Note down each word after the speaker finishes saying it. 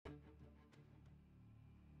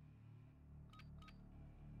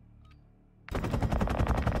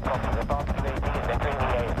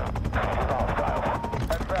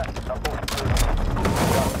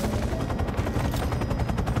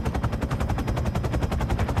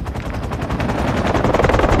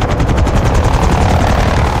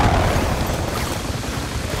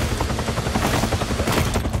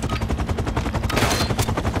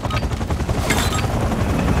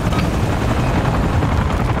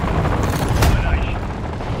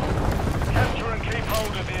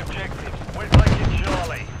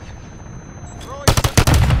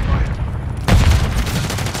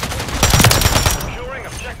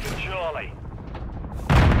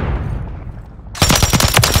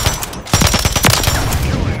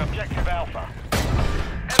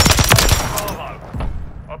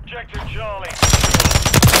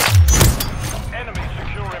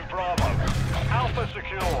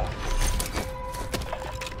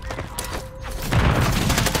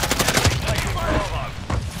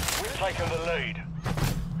lead.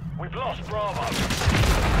 We've lost Bravo.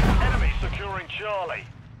 Enemy securing Charlie.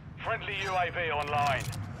 Friendly UAV online.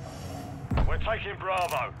 We're taking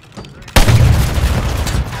Bravo.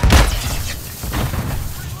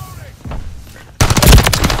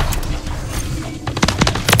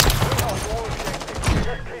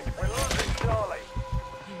 We're losing Charlie.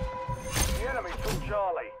 The enemy took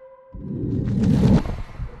Charlie.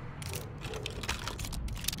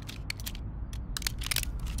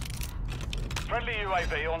 Friendly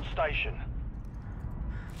UAV on station.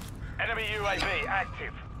 Enemy UAV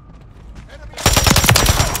active. Enemy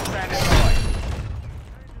standing by.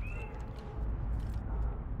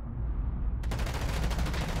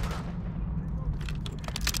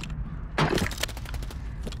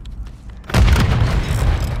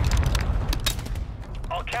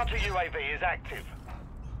 Our counter UAV is active.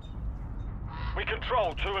 We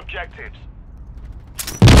control 2 objectives.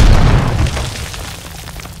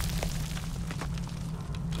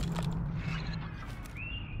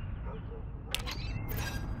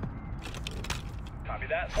 Copy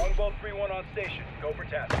that. Longbow 3-1 on station. Go for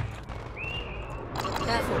task.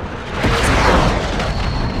 Careful.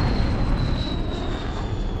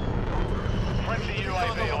 Friendly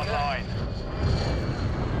UAV online.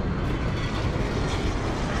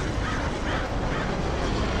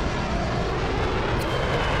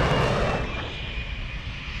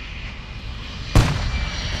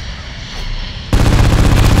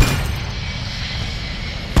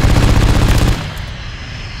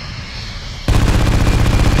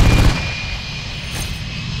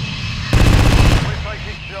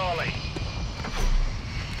 Charlie.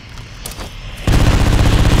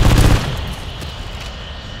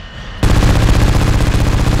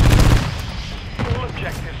 All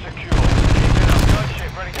objectives secure. Keeping up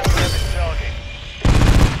gunship ready to service target.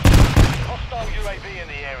 Hostile UAV in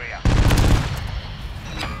the area.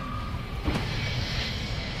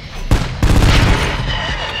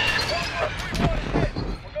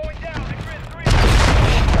 We're going down. The grid 3.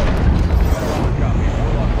 Copy.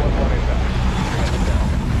 Warlock 1-1 inbound.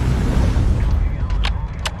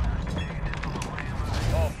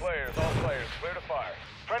 All players, clear to fire.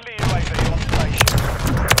 Friendly UAV on station.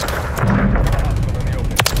 Hostile in the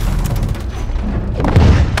open.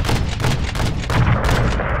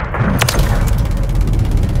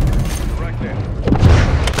 Direct in.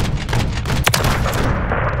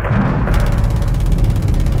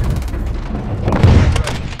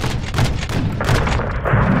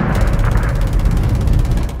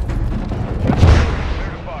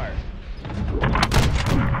 Clear to fire.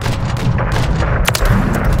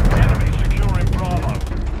 Enemy securing Bravo.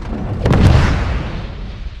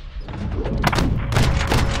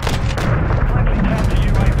 Friendly counter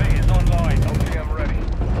UAV is online. OTM ready.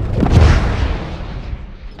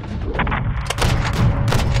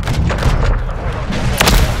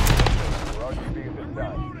 RGB is this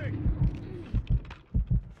time.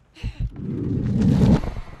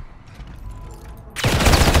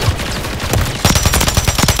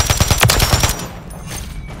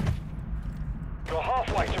 You're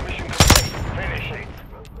halfway to mission complete. Finish it.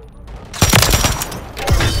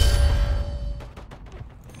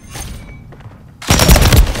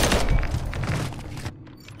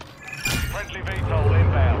 Friendly VTOL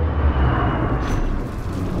inbound.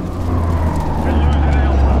 We're losing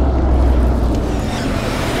Alpha.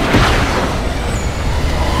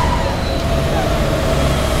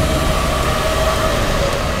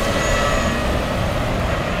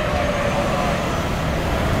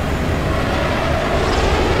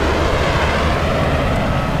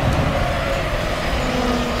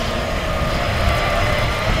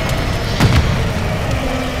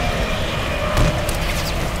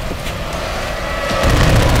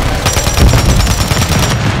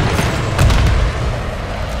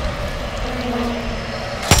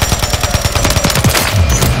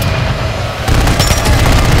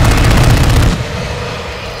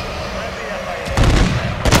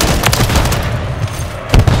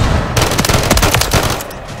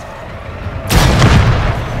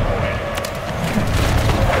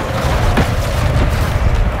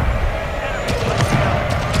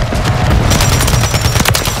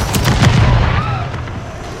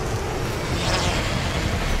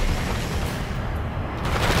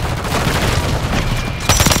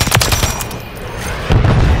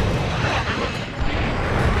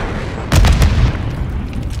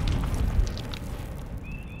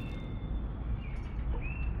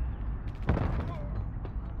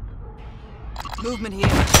 Movement here.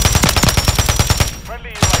 Friendly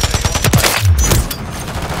UAV on station.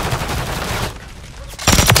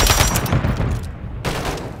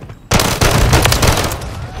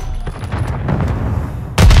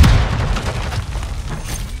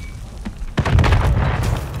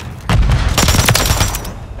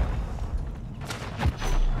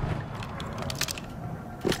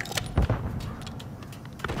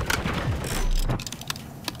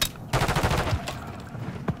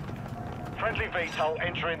 VTOL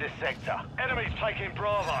entering this sector. Enemies taking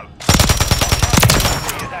Bravo. Our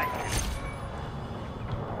is active.